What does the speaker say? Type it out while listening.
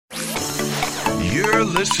You're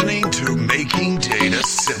listening to Making Data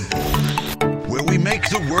Simple, where we make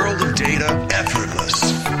the world of data effortless,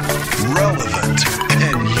 relevant,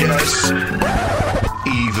 and yes,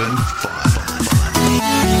 even fun.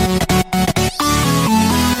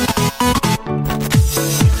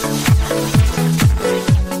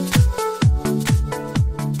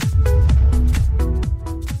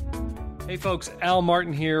 Hey folks, Al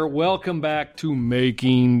Martin here. Welcome back to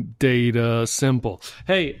Making Data Simple.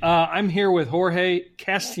 Hey, I'm here with Jorge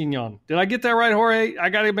Castañon. Did I get that right, Jorge? I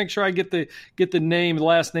got to make sure I get the name,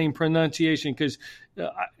 last name pronunciation because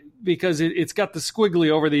it's got the squiggly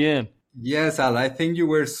over the end. Yes, Al, I think you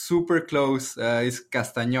were super close. It's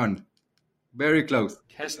Castañon. Very close.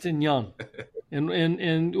 Castañon.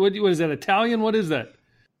 and what is that, Italian? What is that?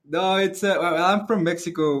 No, it's I'm from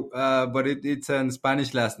Mexico, but it's a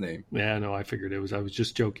Spanish last name. Yeah, no, I figured it was. I was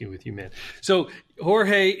just joking with you, man. So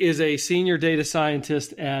Jorge is a senior data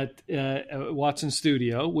scientist at Watson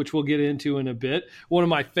Studio, which we'll get into in a bit. One of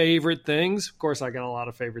my favorite things. Of course, I got a lot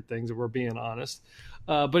of favorite things, if we're being honest.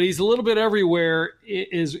 But he's a little bit everywhere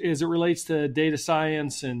as it relates to data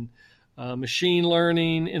science and machine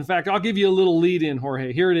learning. In fact, I'll give you a little lead in,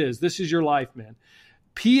 Jorge. Here it is. This is your life, man.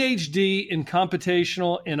 PhD in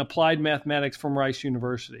computational and applied mathematics from Rice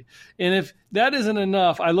University. And if that isn't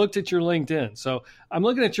enough, I looked at your LinkedIn. So I'm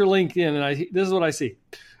looking at your LinkedIn, and this is what I see.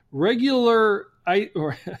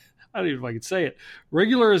 I don't even know if I could say it,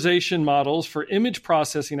 regularization models for image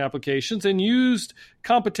processing applications and used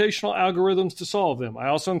computational algorithms to solve them. I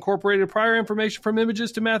also incorporated prior information from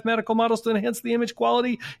images to mathematical models to enhance the image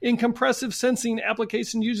quality in compressive sensing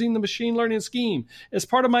applications using the machine learning scheme. As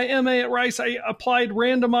part of my MA at Rice, I applied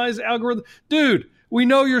randomized algorithm. Dude, we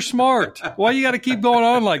know you're smart. Why you got to keep going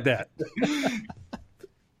on like that?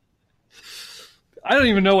 I don't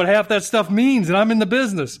even know what half that stuff means, and I'm in the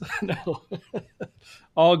business. No.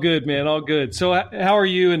 All good, man. All good. So how are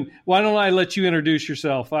you? And why don't I let you introduce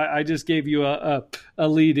yourself? I just gave you a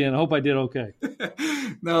lead in. I hope I did okay.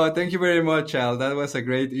 No, thank you very much, Al. That was a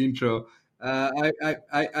great intro.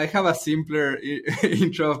 I have a simpler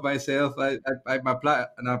intro of myself. I'm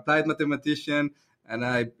an applied mathematician, and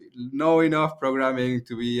I know enough programming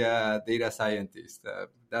to be a data scientist.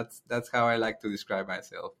 That's how I like to describe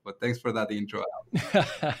myself. But thanks for that intro, Al.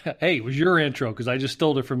 Hey, it was your intro because I just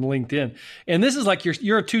stole it from LinkedIn. And this is like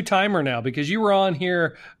you're a two-timer now because you were on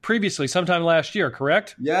here previously sometime last year,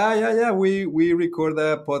 correct? Yeah. We recorded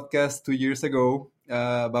a podcast 2 years ago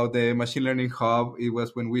about the Machine Learning Hub. It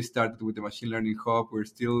was when we started with the Machine Learning Hub. We're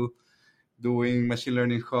still doing Machine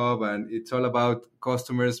Learning Hub, and it's all about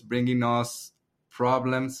customers bringing us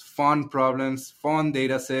problems, fun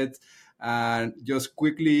data sets, and just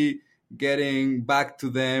quickly getting back to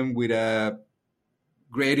them with a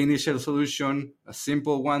great initial solution, a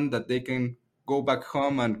simple one that they can go back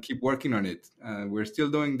home and keep working on it. We're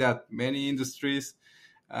still doing that. Many industries,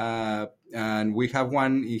 and we have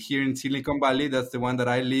one here in Silicon Valley. That's the one that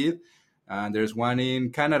I lead. And there's one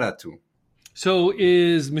in Canada too. So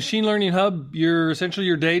is Machine Learning Hub essentially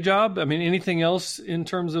your day job? I mean, anything else in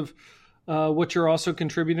terms of what you're also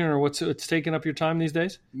contributing or what's taking up your time these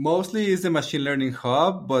days? Mostly is the Machine Learning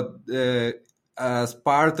Hub, but as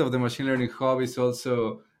part of the Machine Learning Hub is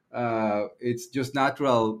also, it's just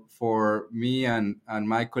natural for me and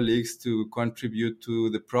my colleagues to contribute to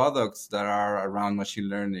the products that are around machine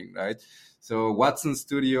learning, right? So Watson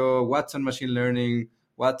Studio, Watson Machine Learning,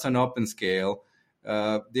 Watson OpenScale,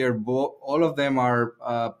 all of them are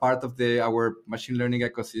part of our machine learning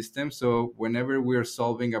ecosystem. So whenever we're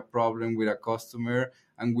solving a problem with a customer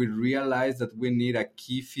and we realize that we need a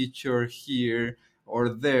key feature here or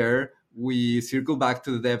there, we circle back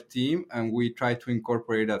to the dev team and we try to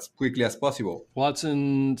incorporate it as quickly as possible.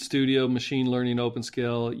 Watson Studio, Machine Learning,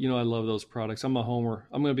 OpenScale, I love those products. I'm a homer.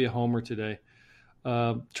 I'm going to be a homer today.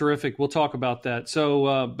 Terrific. We'll talk about that.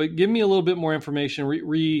 So, but give me a little bit more information.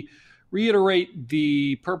 Reiterate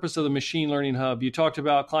the purpose of the Machine Learning Hub. You talked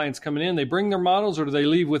about clients coming in. They bring their models, or do they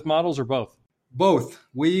leave with models, or both? Both.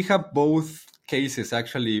 We have both cases,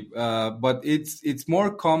 actually. But it's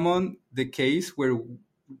more common, the case where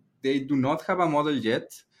they do not have a model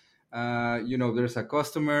yet. There's a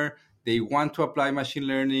customer, they want to apply machine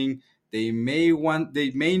learning. They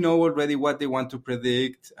may know already what they want to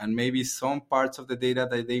predict, and maybe some parts of the data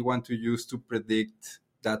that they want to use to predict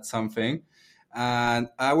that something. And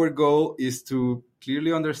our goal is to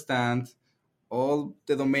clearly understand all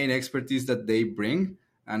the domain expertise that they bring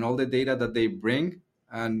and all the data that they bring.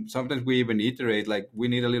 And sometimes we even iterate, like we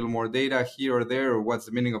need a little more data here or there, or what's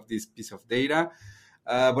the meaning of this piece of data.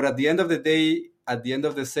 But at the end of the day, at the end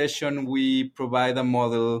of the session, we provide a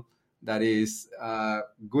model that is a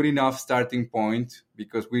good enough starting point,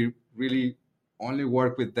 because we really only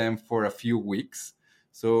work with them for a few weeks.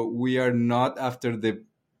 So we are not after the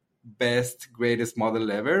best, greatest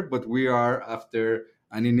model ever, but we are after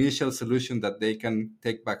an initial solution that they can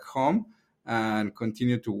take back home and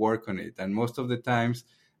continue to work on it. And most of the times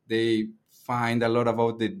they find a lot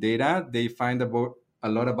about the data. They find about a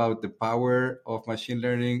lot about the power of machine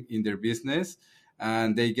learning in their business,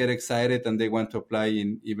 and they get excited and they want to apply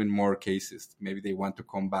in even more cases. Maybe they want to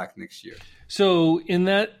come back next year. So in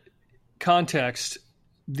that context,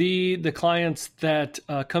 the clients that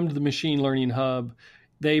come to the Machine Learning Hub,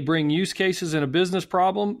 they bring use cases and a business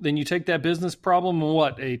problem. Then you take that business problem in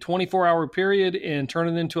a 24-hour period and turn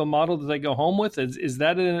it into a model that they go home with? Is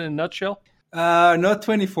that in a nutshell? Not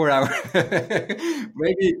 24 hours.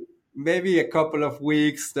 maybe a couple of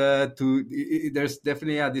weeks. There's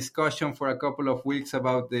definitely a discussion for a couple of weeks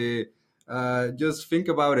about the. Just think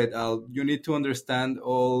about it, Al. You need to understand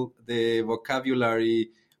all the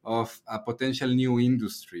vocabulary of a potential new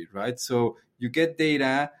industry, right? So you get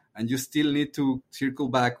data and you still need to circle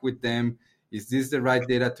back with them. Is this the right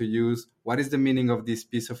data to use? What is the meaning of this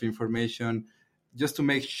piece of information? Just to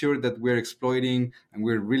make sure that we're exploiting and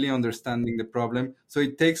we're really understanding the problem. So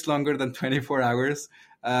it takes longer than 24 hours.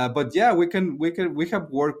 But yeah, we have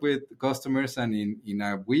worked with customers, and in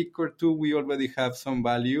a week or two, we already have some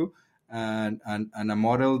value and a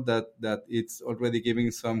model that it's already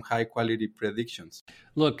giving some high quality predictions.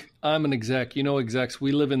 Look, I'm an exec. Execs,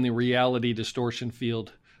 we live in the reality distortion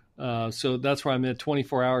field. So that's where I'm at.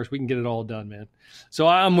 24 hours, we can get it all done, man. So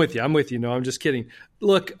I'm with you. No, I'm just kidding.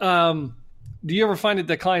 Look, do you ever find it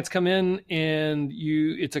that clients come in and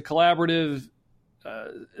it's a collaborative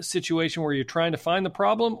situation where you're trying to find the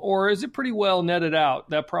problem, or is it pretty well netted out,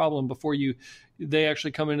 that problem, before they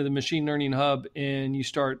actually come into the Machine Learning Hub and you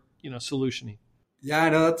start solutioning? Yeah,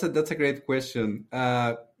 no, that's a great question.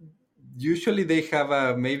 Usually they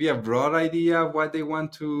have maybe a broad idea of what they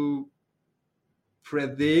want to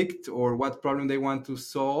predict or what problem they want to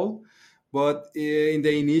solve, but in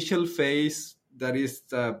the initial phase, that is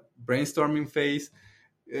the brainstorming phase,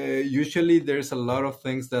 usually there's a lot of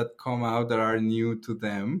things that come out that are new to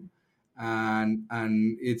them, and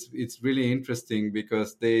it's really interesting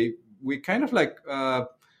because we kind of like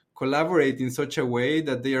collaborate in such a way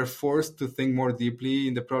that they are forced to think more deeply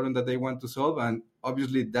in the problem that they want to solve, and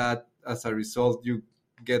obviously that as a result you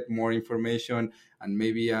get more information and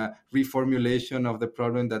maybe a reformulation of the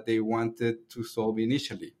problem that they wanted to solve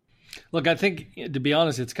initially. Look, I think, to be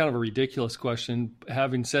honest, it's kind of a ridiculous question.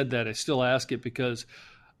 Having said that, I still ask it because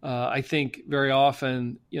I think very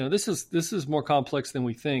often, this is more complex than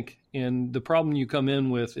we think. And the problem you come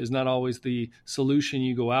in with is not always the solution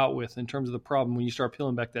you go out with in terms of the problem when you start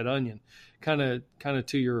peeling back that onion. Kind of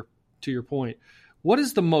to your point. What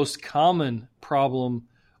is the most common problem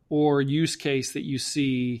or use case that you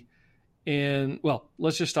see? And, well,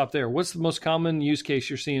 let's just stop there. What's the most common use case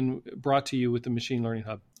you're seeing brought to you with the Machine Learning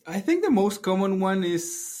Hub? I think the most common one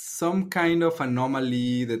is some kind of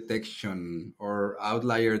anomaly detection or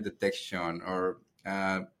outlier detection, or,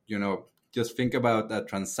 just think about a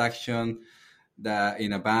transaction that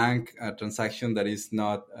in a bank, a transaction that is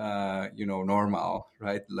not, normal,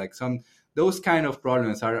 right? Like those kind of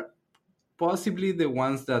problems are possibly the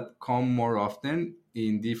ones that come more often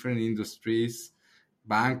in different industries.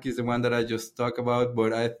 Bank is the one that I just talked about,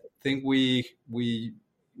 but I think we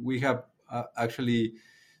have actually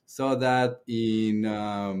saw that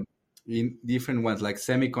in different ones, like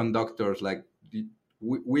semiconductors, like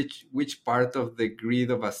which part of the grid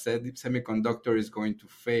of a semiconductor is going to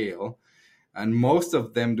fail, and most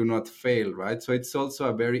of them do not fail, right? So it's also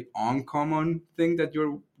a very uncommon thing that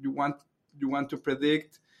you want to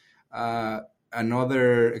predict.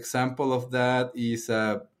 Another example of that is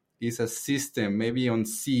a system, maybe on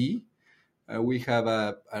C. We have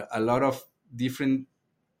a lot of different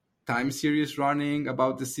time series running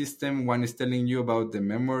about the system. One is telling you about the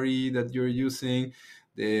memory that you're using,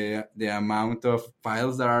 the amount of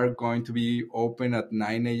files that are going to be open at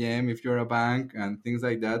 9 a.m. if you're a bank, and things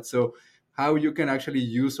like that. So how you can actually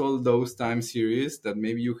use all those time series that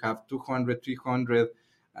maybe you have 200, 300,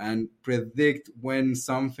 and predict when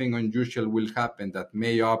something unusual will happen that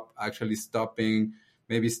may actually stopping,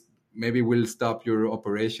 maybe will stop your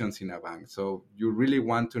operations in a bank. So you really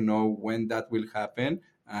want to know when that will happen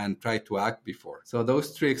and try to act before. So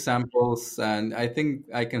those three examples, and I think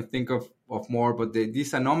I can think of more, but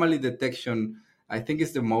this anomaly detection, I think,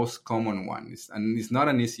 is the most common one, and it's not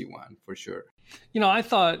an easy one for sure. I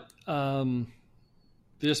thought,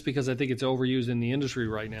 just because I think it's overused in the industry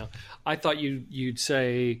right now, I thought you'd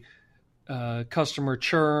say customer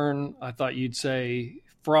churn. I thought you'd say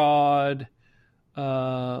fraud.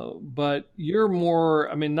 But you're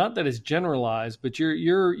more, I mean, not that it's generalized, but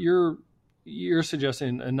you're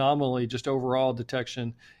suggesting anomaly, just overall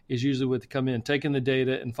detection is usually what to come in, taking the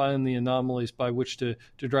data and finding the anomalies by which to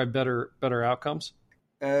drive better outcomes.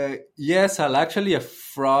 Yes, actually, a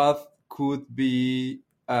fraud could be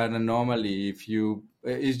an anomaly if you.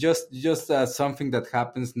 It's just something that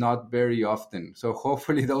happens not very often. So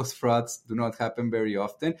hopefully those frauds do not happen very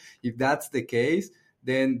often. If that's the case,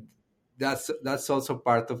 then that's also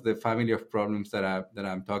part of the family of problems that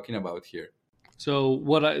I'm talking about here. So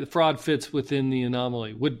fraud fits within the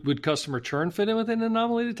anomaly. Would customer churn fit in within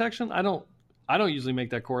anomaly detection? I don't usually make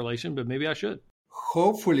that correlation, but maybe I should.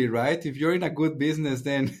 Hopefully, right? If you're in a good business,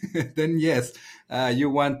 then then yes, you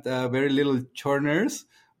want very little churners.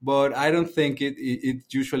 But I don't think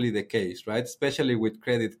it's usually the case, right? Especially with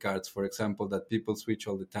credit cards, for example, that people switch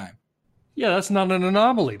all the time. Yeah, that's not an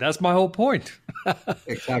anomaly. That's my whole point.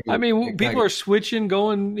 Exactly. I mean, people are switching,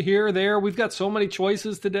 going here, there. We've got so many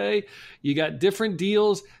choices today. You got different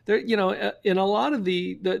deals. There, in a lot of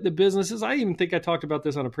the businesses, I even think I talked about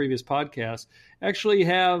this on a previous podcast, actually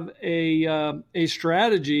have a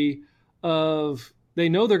strategy of they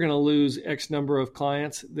know they're going to lose X number of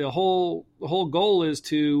clients. The whole goal is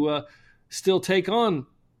to still take on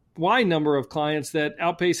Y number of clients that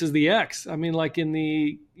outpaces the X. I mean, like in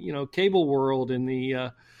the cable world, in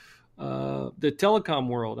the telecom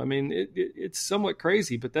world. I mean, it's somewhat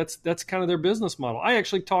crazy, but that's kind of their business model. I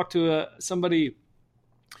actually talked to somebody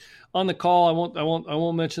on the call. I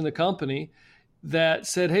won't mention the company, that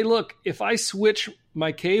said, "Hey, look, if I switch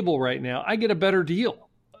my cable right now, I get a better deal.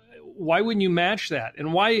 Why wouldn't you match that?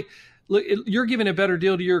 And why? Look, you're giving a better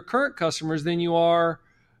deal to your current customers than you are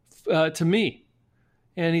to me."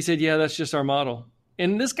 And he said, "Yeah, that's just our model."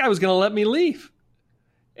 And this guy was going to let me leave.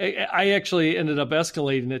 I actually ended up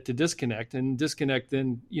escalating it to Disconnect, and Disconnect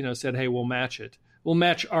then, said, "Hey, we'll match it. We'll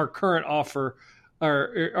match our current offer,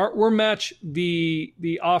 or we'll match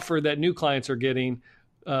the offer that new clients are getting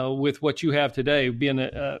with what you have today, being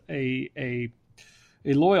a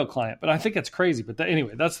loyal client." But I think that's crazy. But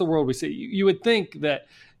anyway, that's the world we see. You would think that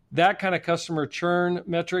kind of customer churn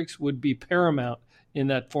metrics would be paramount in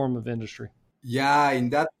that form of industry. Yeah,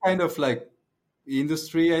 in that kind of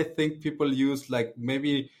industry, I think people use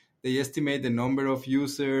maybe they estimate the number of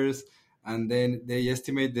users, and then they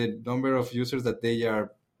estimate the number of users that they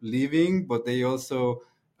are leaving, but they also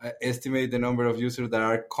estimate the number of users that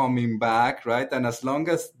are coming back, right? And as long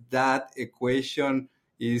as that equation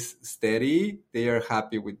is steady, they are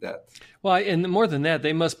happy with that. Well, and more than that,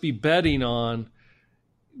 they must be betting on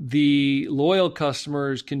the loyal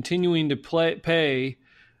customers continuing to pay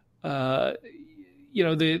the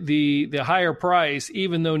higher price,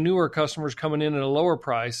 even though newer customers coming in at a lower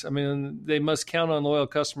price. I mean, they must count on loyal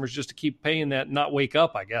customers just to keep paying that and not wake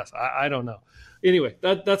up, I guess. I don't know. Anyway,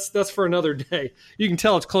 that's for another day. You can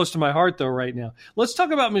tell it's close to my heart, though, right now. Let's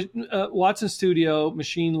talk about Watson Studio,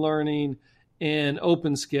 machine learning, and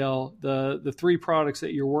OpenScale, the three products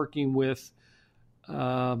that you're working with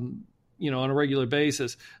on a regular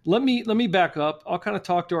basis. Let me back up. I'll kind of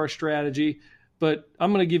talk to our strategy, but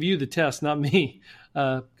I'm going to give you the test, not me,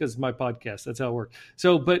 because it's my podcast. That's how it works.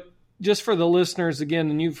 So, but just for the listeners, again,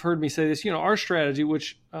 and you've heard me say this, our strategy,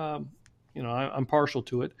 which, I'm partial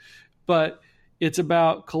to it, but it's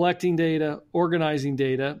about collecting data, organizing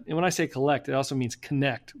data. And when I say collect, it also means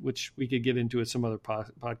connect, which we could get into at some other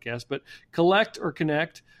podcast, but collect or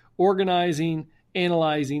connect, organizing,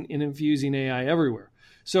 analyzing, and infusing AI everywhere.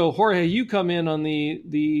 So, Jorge, you come in on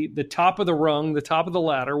the top of the rung, the top of the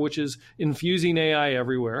ladder, which is infusing AI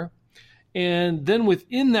everywhere. And then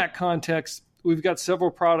within that context, we've got several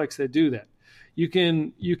products that do that. You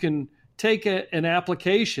can take an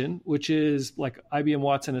application, which is like IBM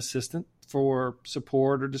Watson Assistant for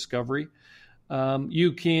support or discovery.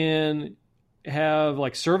 You can have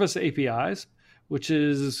like service APIs, which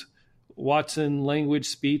is Watson Language,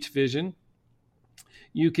 Speech, Vision.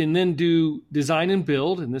 You can then do design and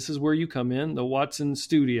build, and this is where you come in, the Watson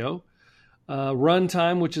Studio.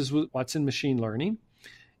 Runtime, which is Watson Machine Learning.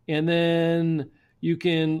 And then you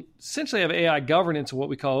can essentially have AI governance, what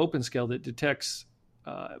we call OpenScale, that detects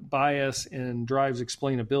bias and drives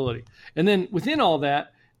explainability. And then within all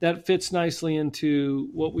that fits nicely into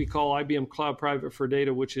what we call IBM Cloud Private for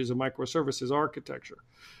Data, which is a microservices architecture.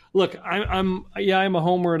 Look, I'm a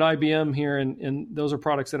homer at IBM here, and those are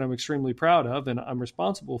products that I'm extremely proud of and I'm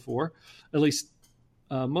responsible for, at least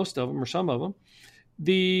most of them or some of them.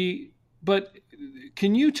 But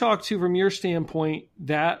can you talk to, from your standpoint,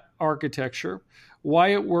 that architecture, why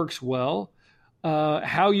it works well,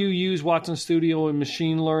 how you use Watson Studio and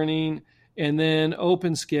machine learning, and then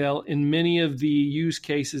OpenScale in many of the use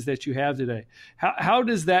cases that you have today. How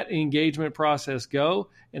does that engagement process go,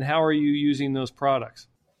 and how are you using those products?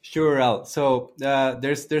 Sure, Al. So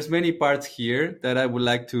there's many parts here that I would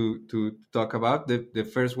like to talk about. The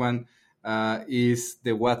first one is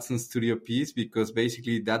the Watson Studio piece, because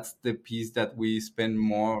basically that's the piece that we spend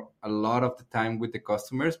a lot of the time with the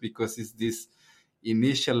customers, because it's this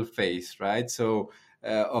initial phase, right? So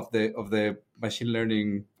of the machine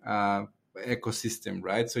learning ecosystem,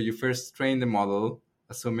 right? So you first train the model,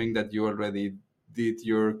 assuming that you already did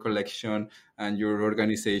your collection and your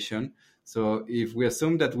organization. So if we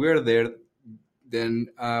assume that we're there, then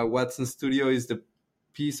Watson Studio is the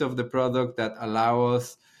piece of the product that allows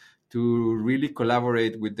us to really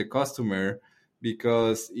collaborate with the customer,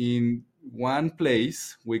 because in one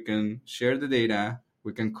place we can share the data,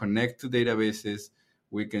 we can connect to databases,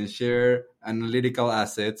 we can share analytical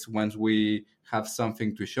assets. Once we have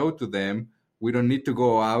something to show to them, we don't need to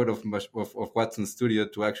go out of Watson Studio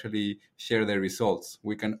to actually share the results.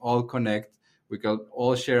 We can all connect. We can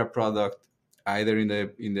all share a product, either in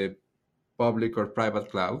the public or private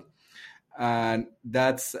cloud. And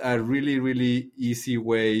that's a really, really easy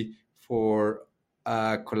way for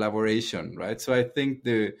collaboration, right? So I think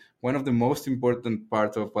one of the most important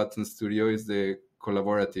parts of Watson Studio is the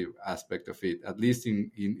collaborative aspect of it. At least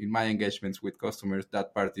in my engagements with customers,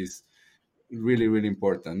 that part is really, really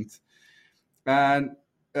important. And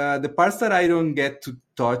the parts that I don't get to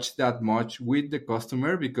touch that much with the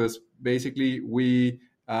customer, because basically we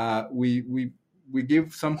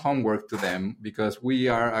give some homework to them, because we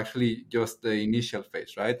are actually just the initial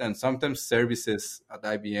phase, right? And sometimes services at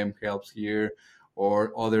IBM helps here,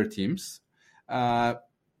 or other teams.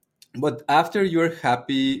 But after you're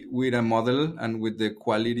happy with a model and with the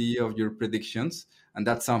quality of your predictions, and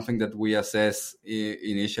that's something that we assess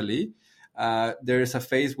initially, there is a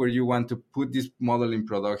phase where you want to put this model in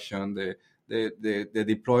production, the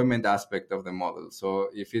deployment aspect of the model. So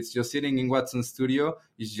if it's just sitting in Watson Studio,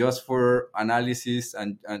 it's just for analysis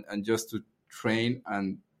and just to train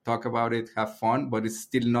and talk about it, have fun, but it's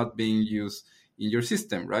still not being used in your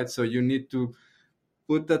system, right? So you need to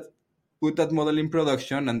put that model in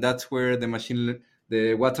production, and that's where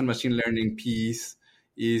the Watson machine learning piece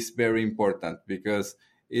is very important, because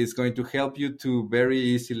it's going to help you to very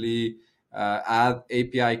easily add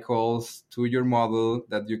API calls to your model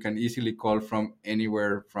that you can easily call from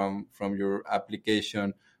anywhere, from your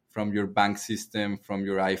application, from your bank system, from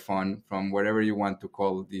your iPhone, from wherever you want to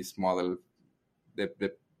call this model,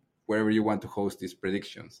 wherever you want to host these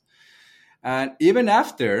predictions. And even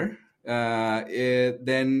after,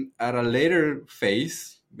 then at a later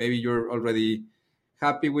phase, maybe you're already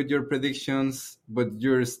happy with your predictions, but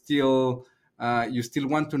you still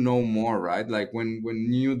want to know more, right? Like when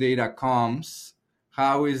new data comes,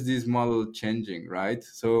 how is this model changing, right?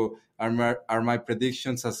 So are my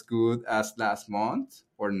predictions as good as last month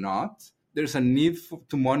or not? There's a need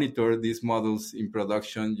to monitor these models in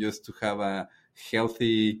production, just to have a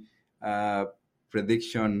healthy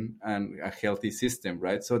prediction and a healthy system,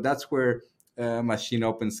 right? So that's where Machine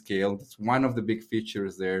OpenScale, that's one of the big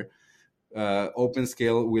features there.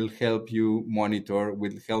 OpenScale will help you monitor,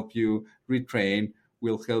 will help you retrain,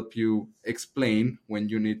 will help you explain when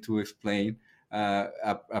you need to explain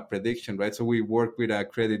a prediction, right? So we worked with a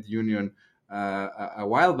credit union a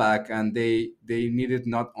while back, and they needed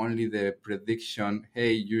not only the prediction,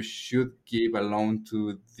 hey, you should give a loan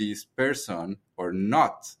to this person or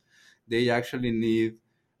not. They actually need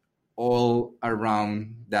all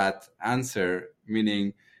around that answer,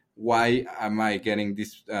 meaning, why am I getting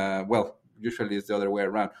this? Usually it's the other way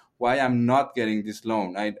around. Why I'm not getting this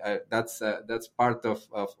loan? That's part of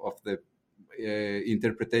the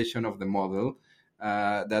interpretation of the model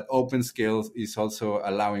that OpenScale is also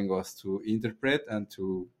allowing us to interpret and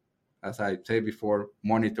to, as I said before,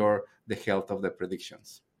 monitor the health of the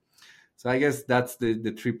predictions. So I guess that's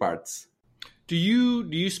the three parts. Do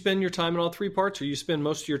you spend your time in all three parts, or you spend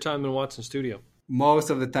most of your time in Watson Studio? Most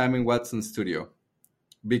of the time in Watson Studio,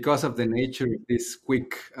 because of the nature of these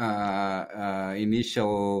quick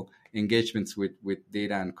initial engagements with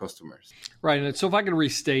data and customers. Right. And so if I could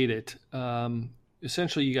restate it,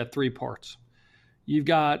 essentially you got three parts. You've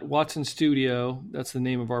got Watson Studio, that's the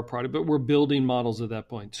name of our product, but we're building models at that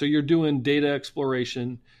point. So you're doing data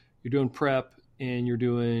exploration, you're doing prep, and you're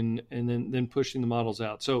doing, and then pushing the models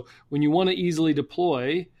out. So when you want to easily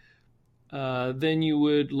deploy, then you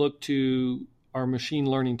would look to our machine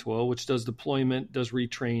learning tool, which does deployment, does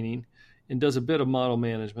retraining, and does a bit of model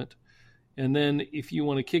management. And then if you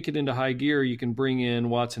want to kick it into high gear, you can bring in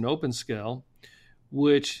Watson OpenScale,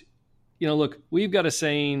 which, look, we've got a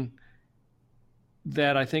saying,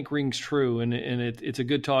 that I think rings true, and it's a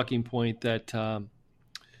good talking point that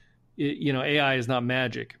AI is not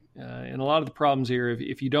magic. And a lot of the problems here,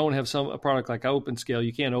 if you don't have a product like OpenScale,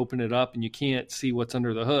 you can't open it up and you can't see what's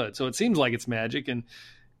under the hood. So it seems like it's magic, and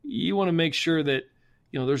you want to make sure that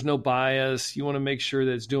there's no bias. You want to make sure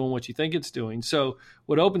that it's doing what you think it's doing. So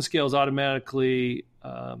what OpenScale is automatically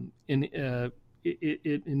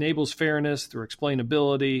it enables fairness through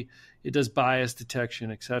explainability. It does bias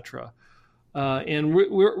detection, etc. And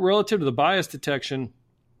relative to the bias detection,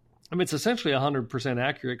 I mean, it's essentially 100%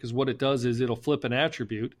 accurate, because what it does is it'll flip an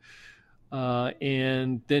attribute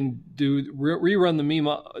and then rerun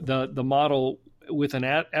the model with an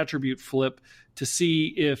attribute flip to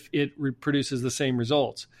see if it reproduces the same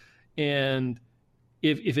results. And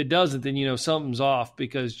if it doesn't, then something's off,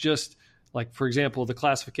 because just like, for example, the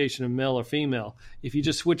classification of male or female, if you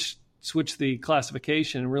just switch the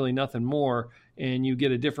classification and really nothing more, and you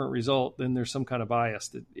get a different result, then there's some kind of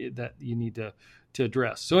bias that you need to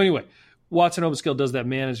address. So anyway, Watson OpenScale does that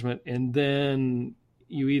management, and then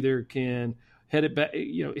you either can head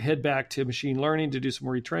back to machine learning to do some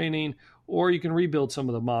retraining, or you can rebuild some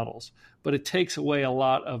of the models. But it takes away a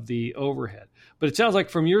lot of the overhead. But it sounds like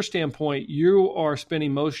from your standpoint, you are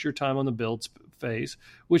spending most of your time on the build phase,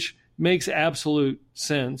 which makes absolute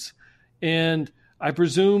sense. And I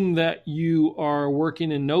presume that you are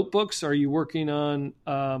working in notebooks. Are you working on,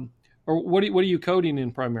 or what are you coding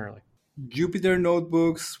in primarily? Jupyter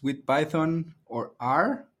notebooks with Python or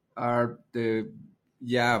R are the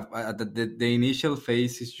initial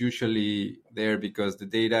phase is usually there, because the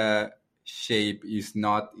data shape is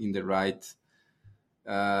not in the right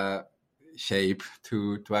shape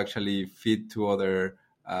to actually fit to other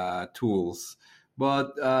tools.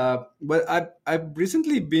 But I've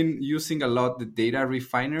recently been using a lot the data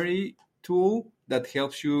refinery tool that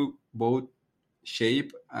helps you both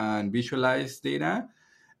shape and visualize data.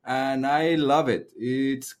 And I love it.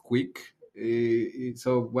 It's quick.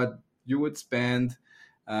 So what you would spend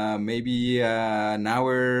maybe an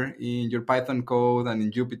hour in your Python code and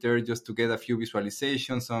in Jupyter just to get a few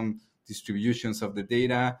visualizations, some distributions of the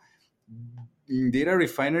data. In Data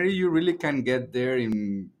Refinery, you really can get there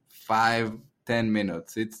in 5-10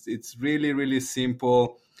 minutes. It's really, really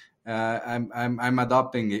simple. I'm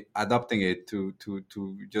adopting it to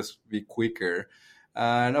just be quicker.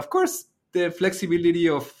 And of course, the flexibility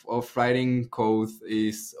of writing code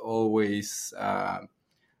is always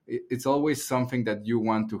it's always something that you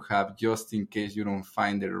want to have, just in case you don't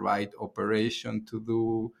find the right operation to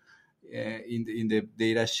do in the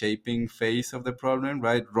data shaping phase of the problem,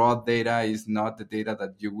 right? Raw data is not the data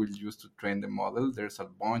that you will use to train the model. There's a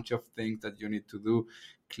bunch of things that you need to do: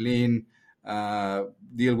 clean,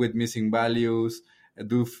 deal with missing values,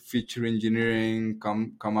 do feature engineering,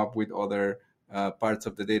 come up with other parts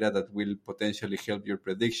of the data that will potentially help your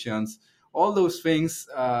predictions. All those things,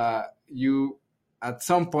 you at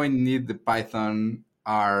some point need the Python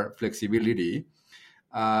R flexibility,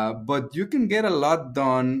 but you can get a lot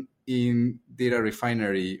done in Data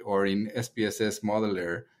Refinery or in SPSS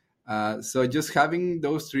Modeler. So just having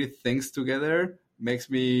those three things together makes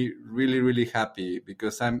me really, really happy,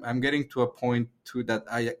 because I'm getting to a point too that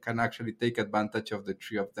I can actually take advantage of the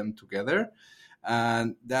three of them together.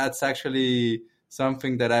 And that's actually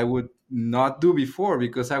something that I would not do before,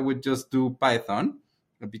 because I would just do Python,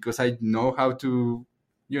 because I know how to,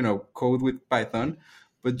 code with Python.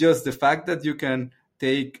 But just the fact that you can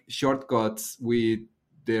take shortcuts with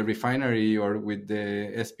the refinery or with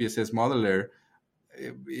the SPSS modeler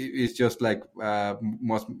is just like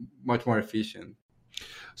much more efficient.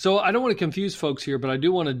 So I don't want to confuse folks here, but I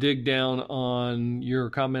do want to dig down on your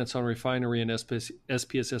comments on Refinery and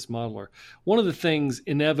SPSS Modeler. One of the things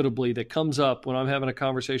inevitably that comes up when I'm having a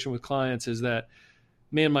conversation with clients is that,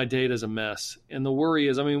 man, my data is a mess. And the worry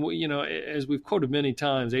is, as we've quoted many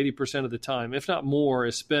times, 80% of the time, if not more,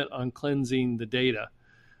 is spent on cleansing the data.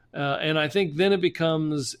 And I think then it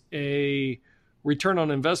becomes a return on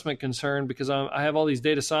investment concern, because I have all these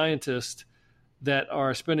data scientists that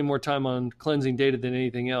are spending more time on cleansing data than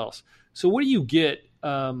anything else. So what do you get?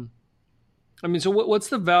 What's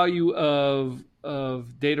the value of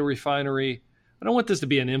Data Refinery? I don't want this to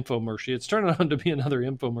be an infomercial. It's turning on to be another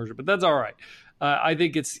infomercial, but that's all right. I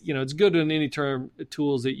think it's good in any term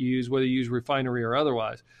tools that you use, whether you use Refinery or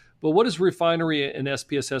otherwise. But what does Refinery and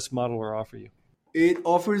SPSS Modeler offer you? It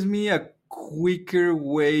offers me a quicker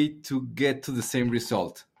way to get to the same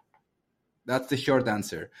result. That's the short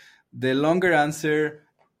answer. The longer answer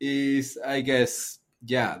is, I guess,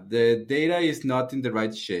 the data is not in the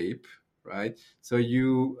right shape, right? So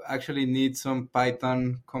you actually need some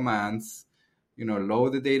Python commands,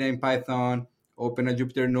 load the data in Python, open a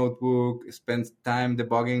Jupyter notebook, spend time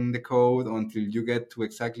debugging the code until you get to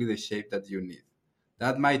exactly the shape that you need.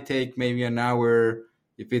 That might take maybe an hour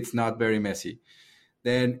if it's not very messy.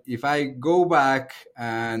 Then if I go back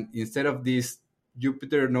and instead of this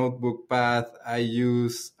Jupyter notebook path, I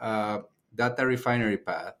use data refinery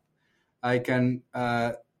path, I can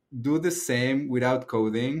do the same without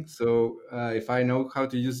coding. So if I know how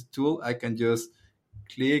to use the tool, I can just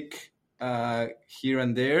click here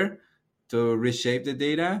and there to reshape the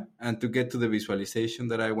data and to get to the visualization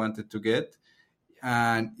that I wanted to get.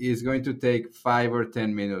 And it's going to take 5 or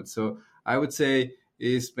 10 minutes. So I would say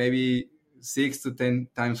it's maybe 6 to 10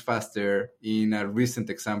 times faster in a recent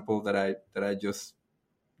example that I just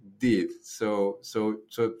did. So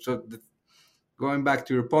going back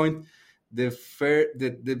to your point, the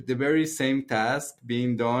very same task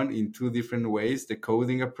being done in two different ways: the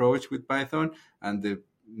coding approach with Python and the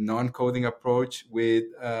non-coding approach with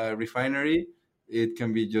Refinery. It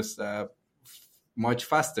can be just much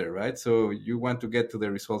faster, right? So you want to get to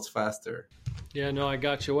the results faster. Yeah, no, I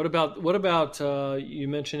got you. What about you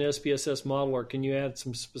mentioned SPSS Modeler? Can you add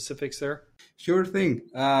some specifics there? Sure thing.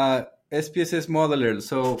 SPSS Modeler.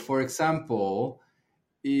 So, for example,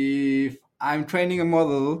 if I'm training a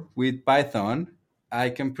model with Python, I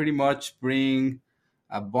can pretty much bring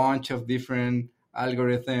a bunch of different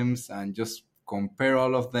algorithms and just compare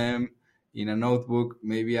all of them in a notebook.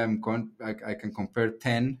 Maybe I can compare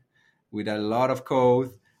 10 with a lot of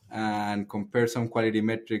code and compare some quality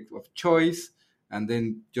metric of choice, and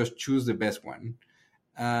then just choose the best one.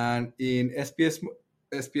 And in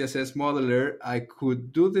SPSS Modeler, I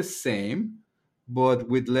could do the same, but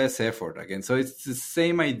with less effort again. So it's the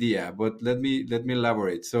same idea, but let me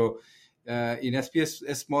elaborate. So in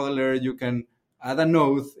SPSS Modeler, you can add a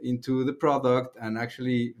node into the product and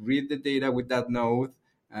actually read the data with that node,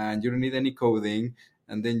 and you don't need any coding.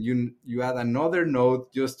 And then you add another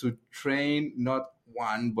node just to train not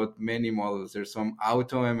one, but many models. There's some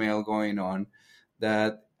AutoML going on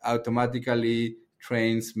that automatically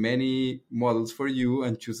trains many models for you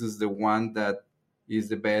and chooses the one that is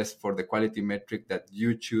the best for the quality metric that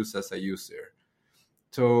you choose as a user.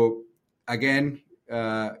 So again,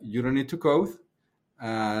 you don't need to code.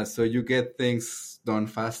 So you get things done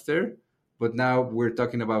faster. But now we're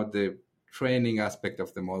talking about the training aspect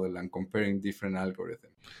of the model and comparing different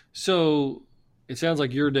algorithms. So it sounds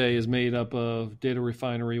like your day is made up of Data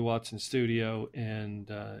Refinery, Watson Studio, and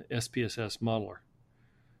SPSS Modeler.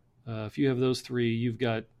 If you have those three, you've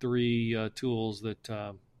got three tools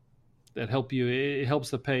that help you. It helps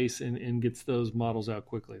the pace and gets those models out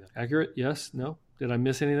quickly. Accurate? Yes? No? Did I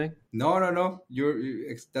miss anything? No.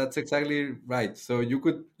 That's exactly right. So you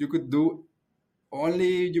could do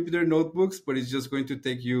only Jupyter notebooks, but it's just going to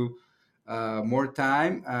take you more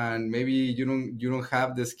time, and maybe you don't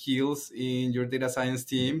have the skills in your data science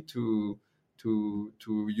team to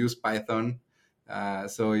use Python.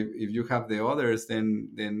 So if you have the others,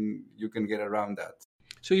 then you can get around that.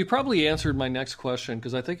 So you probably answered my next question,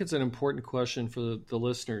 because I think it's an important question for the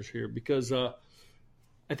listeners here, because I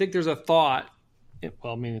think there's a thought.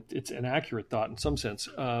 Well, I mean, it's an accurate thought in some sense,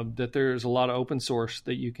 that there's a lot of open source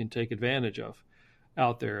that you can take advantage of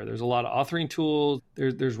out there. There's a lot of authoring tools.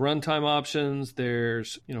 There's runtime options.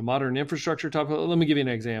 There's modern infrastructure type. Let me give you an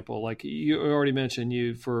example. Like you already mentioned,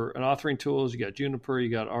 for an authoring tools, you got Juniper, you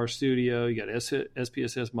got RStudio, you got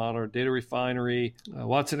SPSS Modeler, Data Refinery,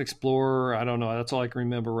 Watson Explorer. I don't know. That's all I can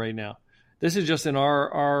remember right now. This is just in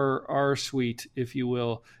our suite, if you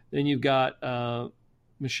will. Then you've got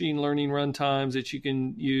machine learning runtimes that you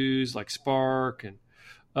can use, like Spark and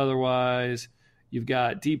otherwise. You've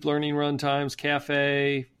got deep learning runtimes,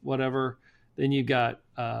 Caffe, whatever. Then you've got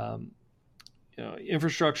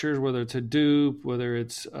infrastructures, whether it's Hadoop, whether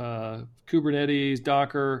it's Kubernetes,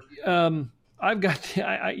 Docker. I've got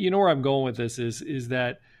where I'm going with this is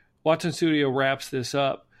that Watson Studio wraps this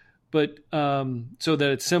up, but so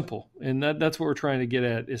that it's simple, and that's what we're trying to get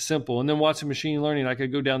at, is simple. And then Watson Machine Learning, I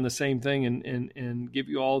could go down the same thing and give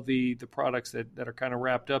you all the products that are kind of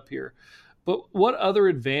wrapped up here. But what other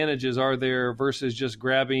advantages are there versus just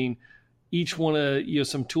grabbing each one of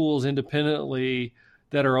some tools independently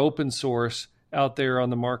that are open source out there on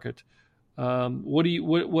the market?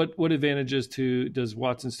 What advantages does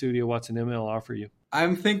Watson Studio, Watson ML offer you?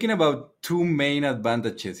 I'm thinking about two main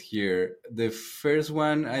advantages here. The first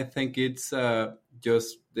one, I think it's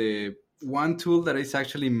just the one tool that is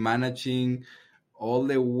actually managing all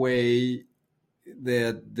the way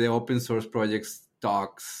the open source projects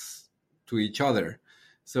talks to each other.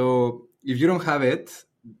 So if you don't have it,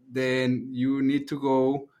 then you need to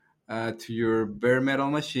go to your bare metal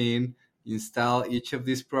machine, install each of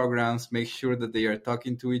these programs, make sure that they are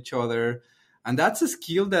talking to each other, And that's a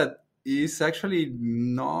skill that is actually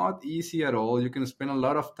not easy at all. You can spend a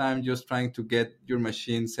lot of time just trying to get your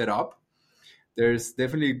machine set up. There's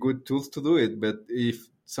definitely good tools to do it, but if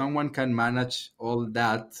someone can manage all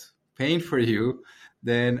that pain for you,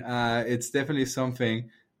 then it's definitely something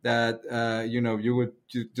that you would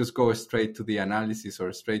just go straight to the analysis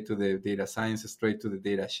or straight to the data science, straight to the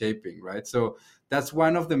data shaping, right? So that's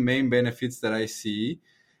one of the main benefits that I see.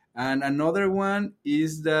 And another one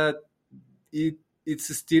is that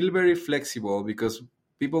it's still very flexible, because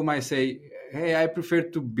people might say, hey, I prefer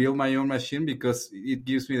to build my own machine because it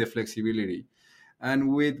gives me the flexibility.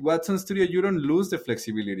 And with Watson Studio, you don't lose the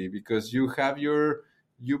flexibility, because you have your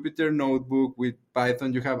Jupyter notebook with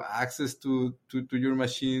Python. You have access to your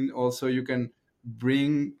machine. Also, you can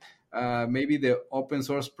bring maybe the open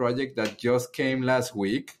source project that just came last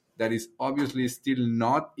week, that is obviously still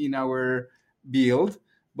not in our build,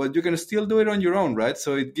 but you can still do it on your own, right?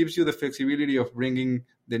 So it gives you the flexibility of bringing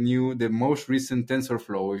the most recent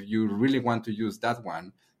TensorFlow if you really want to use that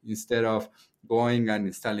one, instead of going and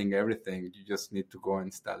installing everything. You just need to go and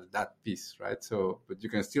install that piece, right? So, but you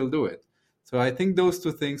can still do it. So I think those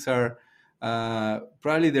two things are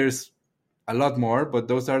probably, there's a lot more, but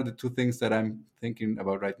those are the two things that I'm thinking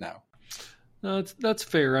about right now. No, that's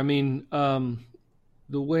fair. I mean,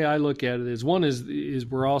 the way I look at it is, one is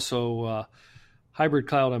we're also hybrid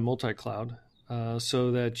cloud and multi-cloud,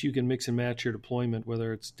 so that you can mix and match your deployment,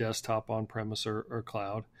 whether it's desktop, on-premise, or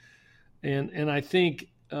cloud. And I think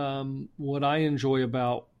what I enjoy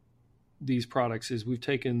about these products is we've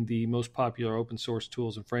taken the most popular open source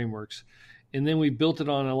tools and frameworks, and then we built it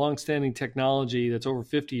on a longstanding technology that's over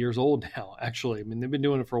 50 years old now, actually. I mean, they've been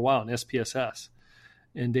doing it for a while in SPSS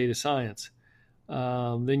and data science.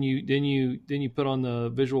 Then you put on the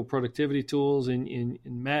visual productivity tools in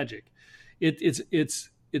Magic.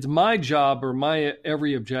 It's my job, or my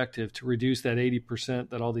every objective, to reduce that 80%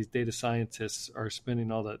 that all these data scientists are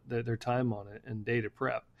spending all their time on it and data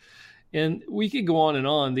prep. And we could go on and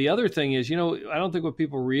on. The other thing is, I don't think what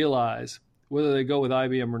people realize, whether they go with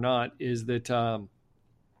IBM or not, is that when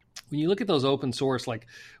you look at those open source, like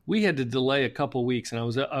we had to delay a couple weeks, and I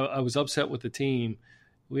was upset with the team.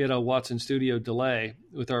 We had a Watson Studio delay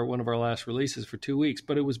with one of our last releases for 2 weeks,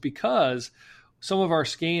 but it was because some of our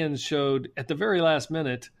scans showed at the very last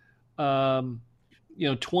minute, 20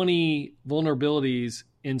 vulnerabilities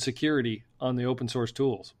in security on the open source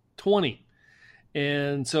tools, 20.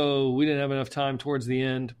 And so we didn't have enough time towards the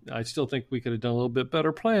end. I still think we could have done a little bit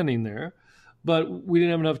better planning there, but we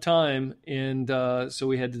didn't have enough time. And so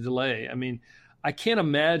we had to delay. I mean, I can't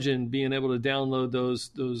imagine being able to download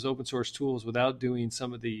those open source tools without doing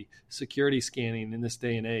some of the security scanning in this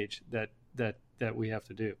day and age that we have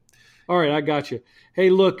to do. All right, I got you. Hey,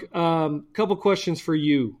 look, couple questions for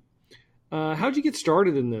you. How'd you get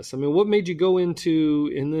started in this? I mean, what made you go into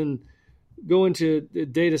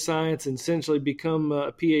data science and essentially become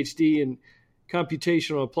a PhD in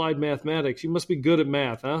computational applied mathematics? You must be good at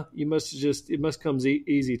math, huh? It must come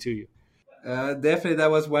easy to you. Definitely, that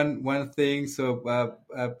was one thing. So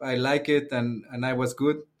I like it, and I was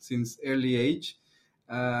good since early age.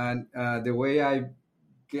 And the way I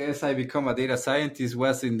guess I become a data scientist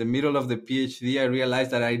was in the middle of the PhD. I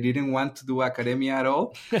realized that I didn't want to do academia at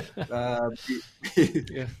all,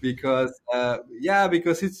 because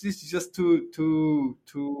it's just too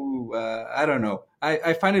I don't know.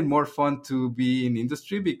 I find it more fun to be in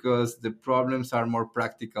industry because the problems are more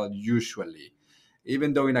practical usually,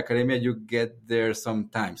 even though in academia you get there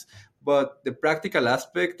sometimes. But the practical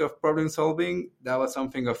aspect of problem solving, that was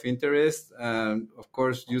something of interest. Of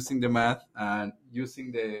course, using the math and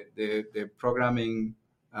using the programming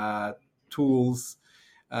tools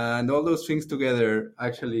and all those things together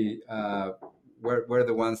actually were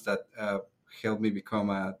the ones that helped me become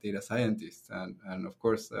a data scientist. And of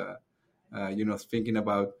course, thinking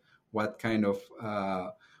about what kind of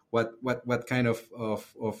what kind of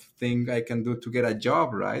thing I can do to get a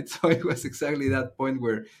job, right? So it was exactly that point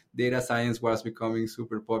where data science was becoming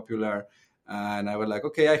super popular. And I was like,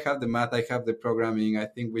 okay, I have the math, I have the programming. I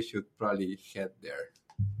think we should probably head there.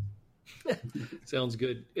 Sounds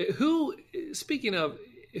good. Speaking of,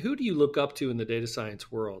 who do you look up to in the data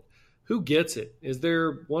science world? Who gets it? Is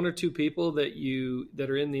there one or two people that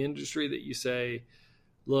are in the industry that you say,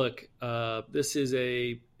 look, this is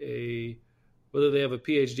a whether they have a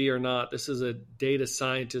PhD or not, this is a data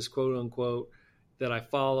scientist, quote unquote, that I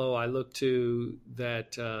follow, I look to,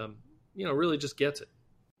 that really just gets it?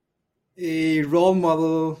 A role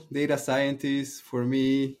model data scientist for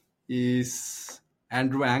me is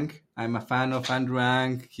Andrew Ng. I'm a fan of Andrew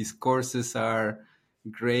Ng. His courses are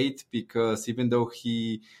great because even though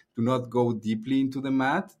he do not go deeply into the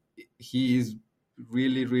math, he is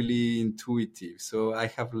really, really intuitive. So I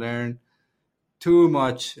have learned too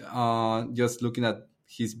much just looking at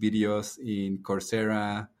his videos in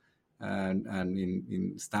Coursera and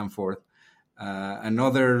in Stanford.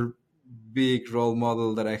 Another big role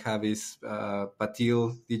model that I have is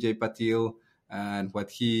Patil, DJ Patil, and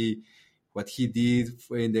what he did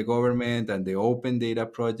in the government and the Open Data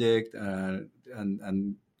Project,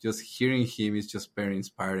 and just hearing him is just very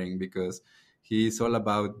inspiring because he's all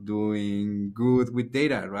about doing good with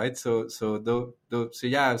data, right? So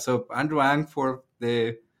yeah. So Andrew Ang for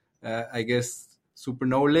the I guess super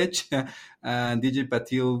knowledge, and DJ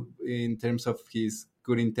Patil in terms of his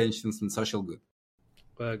good intentions and social good.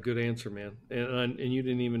 Good answer, man. And you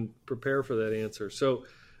didn't even prepare for that answer. So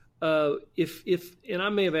if and I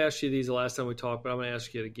may have asked you these the last time we talked, but I'm going to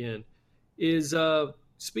ask you it again. Is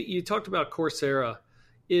you talked about Coursera.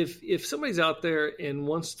 If somebody's out there and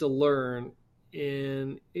wants to learn,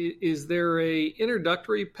 and is there a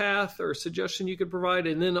introductory path or suggestion you could provide,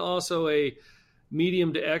 and then also a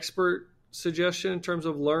medium to expert suggestion in terms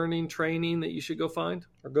of learning, training that you should go find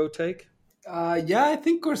or go take? Yeah, I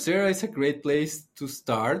think Coursera is a great place to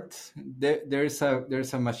start. There's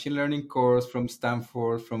a machine learning course from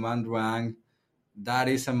Stanford, from Andrew Ang. That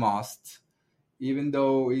is a must. Even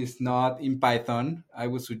though it's not in Python, I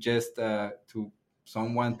would suggest to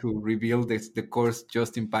someone to reveal the course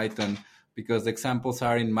just in Python, because the examples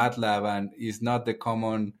are in MATLAB and is not the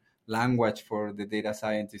common language for the data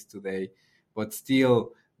scientists today. But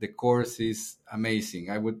still, the course is amazing.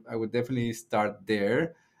 I would definitely start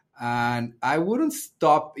there. And I wouldn't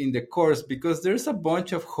stop in the course because there's a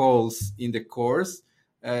bunch of holes in the course,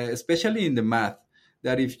 especially in the math,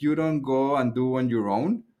 that if you don't go and do on your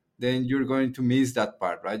own, then you're going to miss that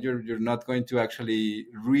part, right? You're not going to actually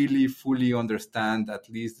really fully understand at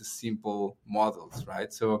least the simple models,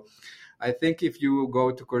 right? So I think if you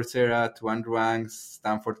go to Coursera, to Andrew Ang's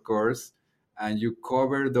Stanford course, and you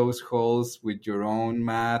cover those holes with your own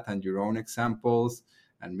math and your own examples,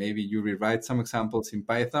 and maybe you rewrite some examples in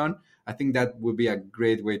Python, I think that would be a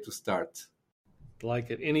great way to start.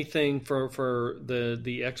 Like it. Anything for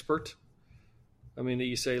the expert? I mean, that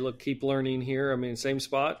you say, look, keep learning here. I mean, same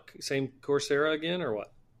spot, same Coursera again, or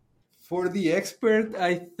what? For the expert,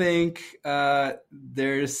 I think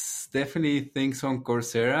there's definitely things on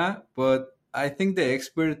Coursera, but I think the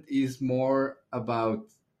expert is more about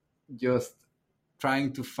just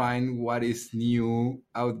trying to find what is new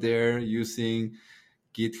out there using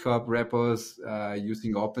GitHub repos,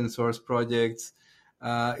 using open source projects.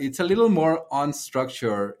 It's a little more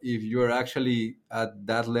unstructured if you're actually at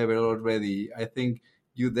that level already. I think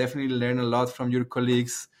you definitely learn a lot from your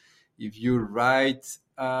colleagues. If you write,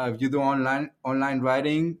 if you do online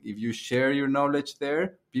writing, if you share your knowledge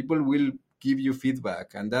there, people will give you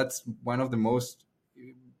feedback. And that's one of the most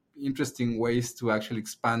interesting ways to actually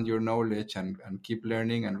expand your knowledge and keep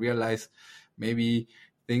learning and realize maybe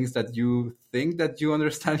things that you think that you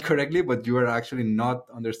understand correctly, but you are actually not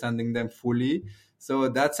understanding them fully. So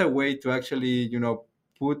that's a way to actually,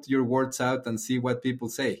 put your words out and see what people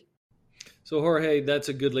say. So Jorge, that's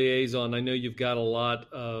a good liaison. I know you've got a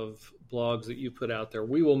lot of blogs that you put out there.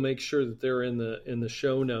 We will make sure that they're in the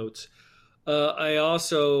show notes. I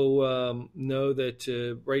also know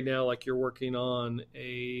that right now, like you're working on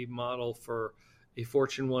a model for a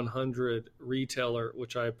Fortune 100 retailer,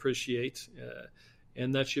 which I appreciate,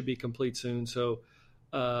 and that should be complete soon. So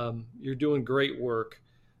you're doing great work.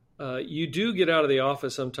 You do get out of the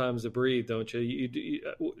office sometimes to breathe, don't you?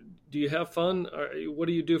 Do you have fun? What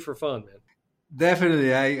do you do for fun, man?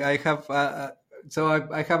 Definitely. I have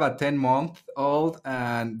I have a 10-month-old,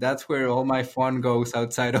 and that's where all my fun goes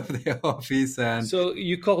outside of the office. And so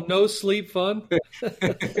you call no sleep fun?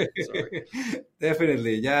 Sorry.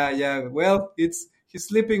 Definitely. Yeah. Well, he's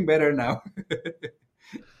sleeping better now.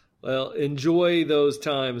 Well, enjoy those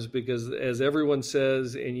times because, as everyone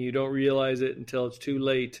says, and you don't realize it until it's too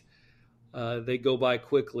late, they go by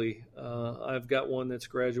quickly. I've got one that's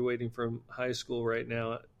graduating from high school right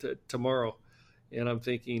now tomorrow, and I'm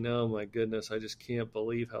thinking, oh my goodness, I just can't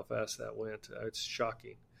believe how fast that went. It's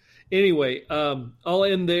shocking. Anyway, I'll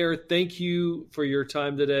end there. Thank you for your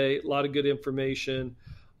time today. A lot of good information.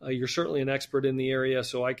 You're certainly an expert in the area,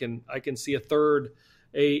 so I can see a third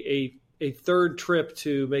trip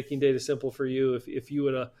to Making Data Simple for you if you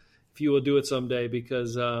will do it someday,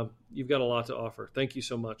 because you've got a lot to offer. Thank you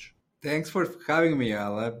so much. Thanks for having me,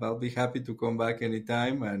 Al. I'll be happy to come back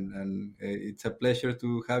anytime, and it's a pleasure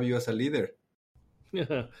to have you as a leader.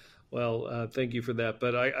 Well, thank you for that.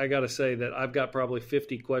 But I got to say that I've got probably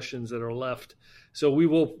 50 questions that are left. So we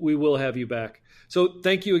will have you back. So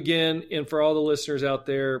thank you again. And for all the listeners out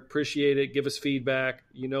there, appreciate it. Give us feedback.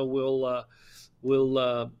 We'll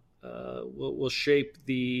shape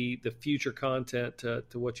the future content to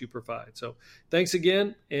what you provide. So thanks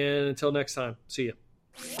again. And until next time, see you.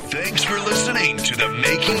 Thanks for listening to the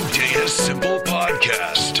Making Data Simple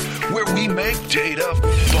podcast, where we make data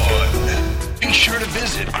fun. Be sure to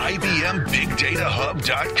visit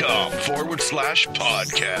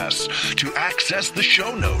IBMBigDataHub.com/podcast to access the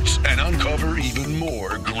show notes and uncover even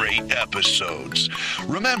more great episodes.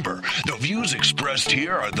 Remember, the views expressed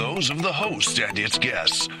here are those of the host and its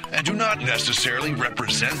guests, and do not necessarily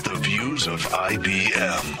represent the views of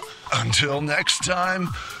IBM. Until next time,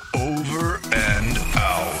 over and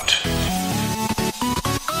out.